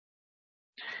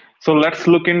So let's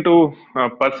look into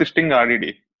persisting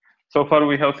RDD. So far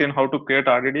we have seen how to create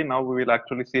RDD. Now we will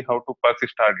actually see how to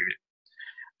persist RDD.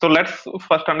 So let's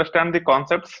first understand the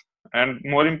concepts, and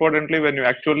more importantly, when you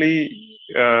actually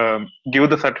give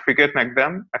the certification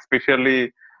exam,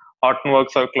 especially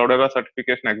Hortonworks or Cloudera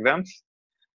certification exams,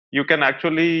 you can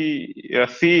actually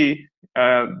see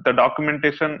the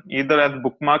documentation either as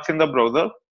bookmarks in the browser.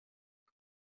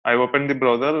 I opened the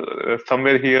browser.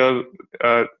 Somewhere here,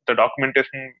 the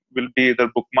documentation will be either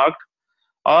bookmarked,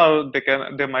 or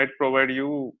they might provide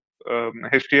you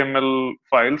HTML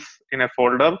files in a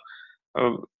folder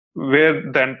uh, where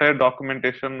the entire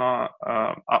documentation or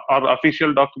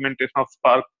official documentation of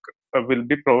Spark will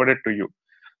be provided to you.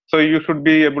 So you should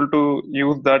be able to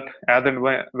use that as and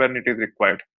when it is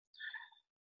required.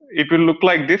 It will look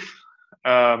like this.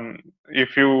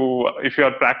 If you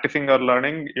are practicing or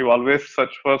learning, you always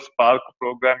search for Spark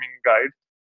programming guide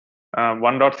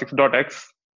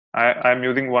 1.6.x. I'm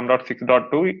using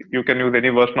 1.6.2. You can use any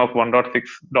version of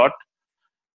 1.6.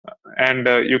 And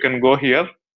you can go here,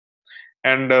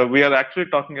 and we are actually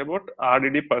talking about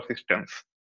RDD persistence.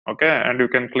 Okay, and you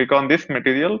can click on this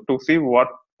material to see what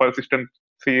persistence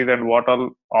is and what all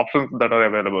options that are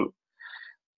available.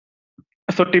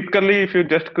 So typically, if you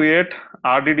just create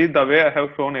RDD the way I have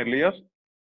shown earlier,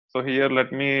 so here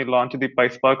let me launch the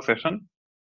PySpark session.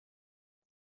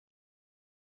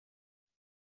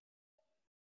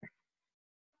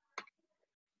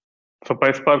 So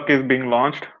PySpark is being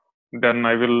launched. Then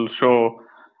I will show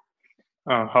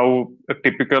how a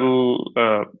typical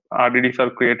RDDs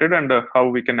are created and how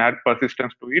we can add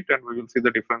persistence to it, and we will see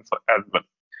the difference as well.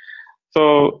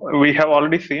 So we have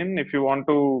already seen, if you want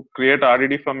to create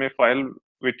RDD from a file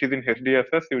which is in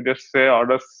HDFS, you just say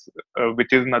orders,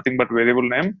 which is nothing but variable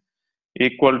name,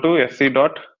 equal to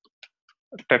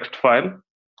sc.text file,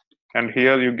 and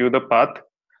here you give the path,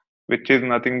 which is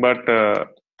nothing but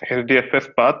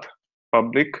HDFS path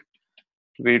public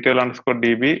retail underscore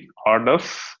DB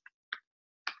orders,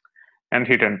 and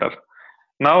hit enter.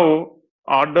 Now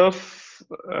orders,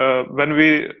 when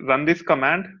we run this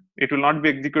command, it will not be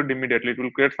executed immediately. It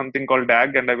will create something called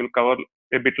DAG, and I will cover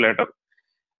a bit later.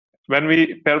 When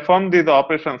we perform these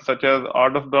operations such as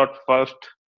orders.first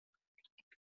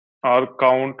or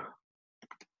count,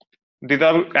 these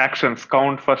are actions,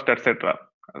 count, first, etc.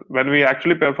 When we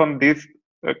actually perform these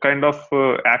kind of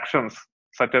actions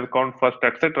such as count, first,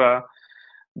 etc.,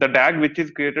 the DAG which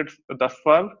is created thus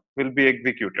far will be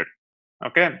executed.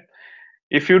 Okay.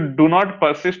 If you do not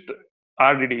persist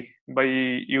RDD by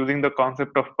using the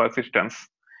concept of persistence,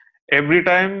 every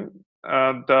time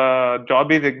the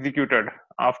job is executed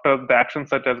after the actions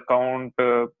such as count,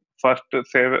 first,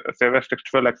 save as text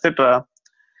file, etc.,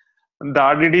 the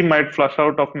RDD might flush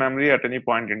out of memory at any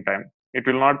point in time. It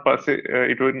will not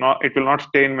it will not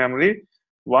stay in memory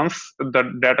once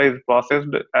the data is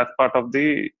processed as part of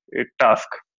the task.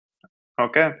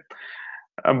 Okay.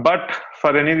 But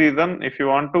for any reason, if you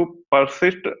want to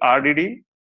persist RDD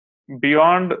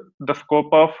beyond the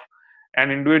scope of an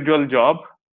individual job,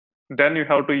 then you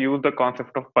have to use the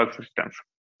concept of persistence.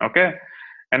 Okay.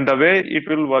 And the way it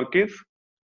will work is,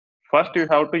 first you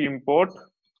have to import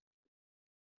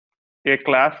a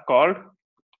class called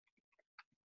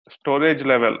storage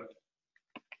level,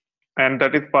 and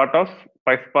that is part of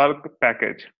PySpark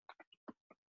package.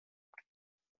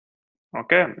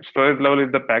 Okay, storage level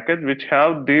is the package which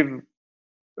have these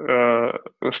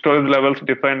storage levels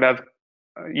defined as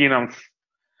enums.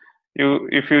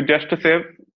 If you just say,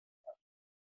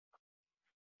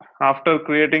 after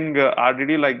creating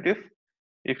RDD like this,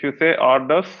 if you say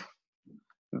orders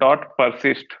dot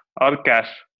persist or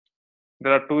cache,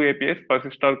 there are two APIs,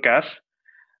 persist or cache.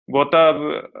 Both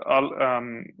are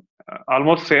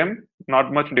almost same,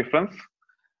 not much difference,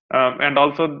 and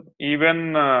also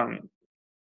even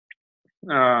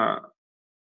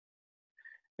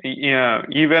yeah,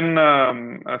 even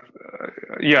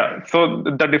yeah. So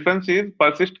the difference is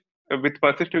persist. With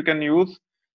persist, you can use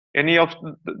any of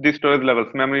the storage levels: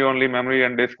 memory only, memory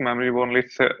and disk, memory only,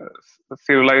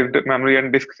 serialized memory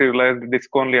and disk, serialized disk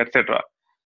only, etc.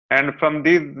 And from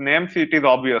these names, it is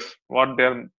obvious what they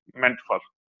are meant for.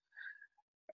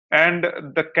 And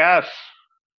the cache,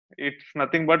 it's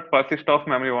nothing but persist of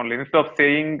memory only. Instead of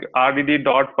saying RDD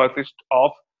dot persist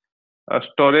of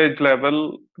storage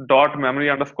level dot memory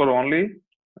underscore only,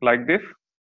 like this,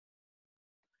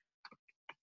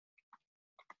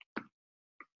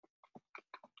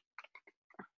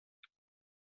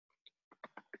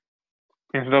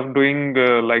 instead of doing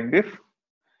like this,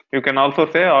 you can also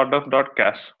say orders dot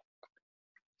cache.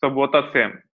 So both are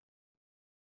same.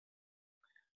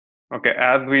 Okay,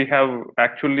 as we have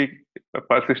actually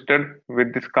persisted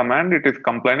with this command, it is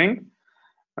complaining.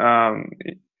 Um,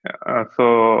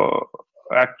 so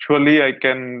actually, I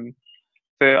can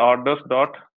say orders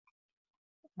dot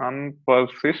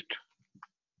unpersist.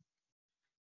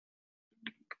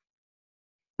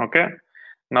 Okay.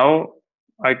 Now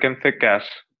I can say cache,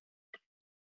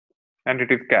 and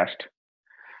it is cached.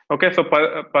 Okay. So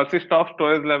persist of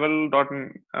storage level dot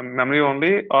memory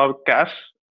only or cache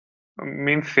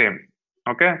means same.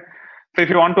 Okay. So if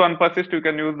you want to unpersist, you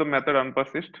can use the method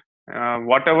unpersist.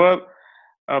 Whatever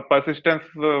persistence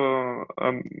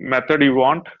method you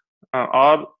want,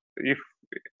 or if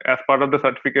as part of the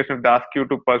certification, if they ask you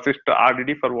to persist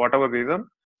RDD for whatever reason,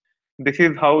 this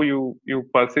is how you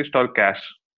persist or cache.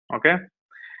 Okay.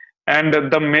 And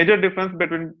the major difference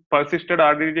between persisted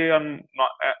RDD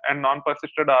and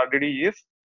non-persisted RDD is,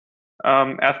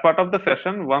 as part of the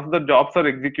session, once the jobs are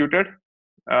executed,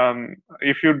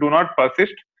 if you do not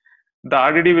persist, the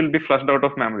RDD will be flushed out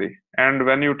of memory. And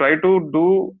when you try to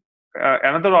do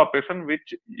another operation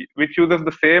which uses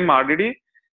the same RDD,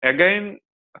 again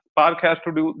Spark has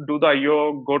to do the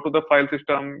IO, go to the file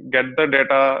system, get the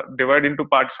data, divide into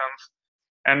partitions,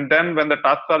 and then when the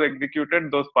tasks are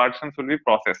executed, those partitions will be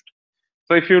processed.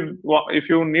 So if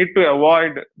you need to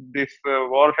avoid this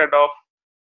overhead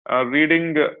of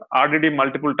reading RDD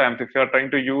multiple times, if you are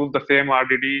trying to use the same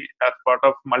RDD as part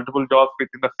of multiple jobs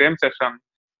within the same session,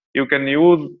 you can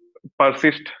use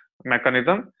persist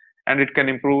mechanism, and it can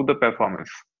improve the performance.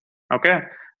 Okay.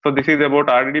 So this is about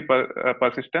RDD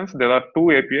persistence. There are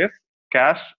two APIs,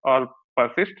 cache or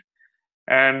persist.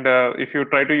 And if you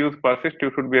try to use persist,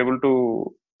 you should be able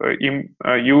to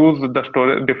use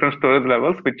the different storage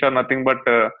levels, which are nothing but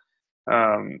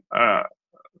um, uh,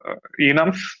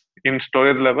 enums in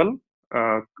storage level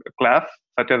class,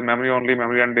 such as memory only,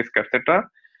 memory and disk, etc.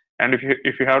 And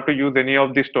if you have to use any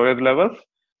of these storage levels,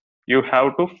 you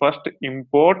have to first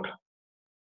import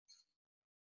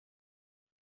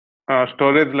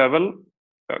storage level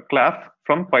class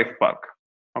from PySpark.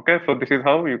 Okay, so this is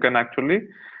how you can actually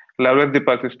leverage the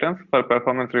persistence for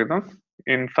performance reasons.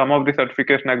 In some of the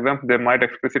certification exams, they might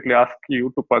explicitly ask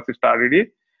you to persist RDD.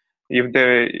 If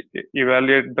they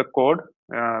evaluate the code,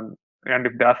 and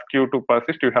if they ask you to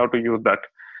persist, you have to use that.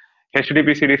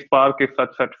 HDP CD Spark is such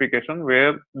certification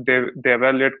where they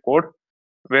evaluate code,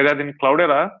 whereas in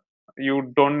Cloudera,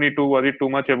 you don't need to worry too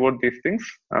much about these things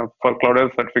for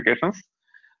Cloudera certifications.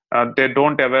 They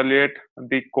don't evaluate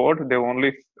the code, they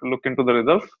only look into the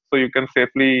results. So you can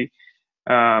safely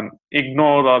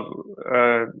ignore,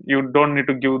 or you don't need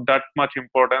to give that much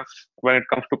importance when it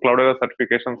comes to Cloudera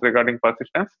certifications regarding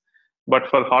persistence. But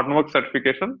for Hortonworks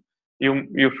certification,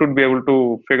 you should be able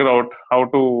to figure out how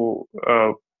to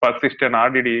persist an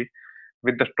RDD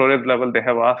with the storage level they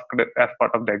have asked as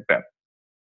part of the exam.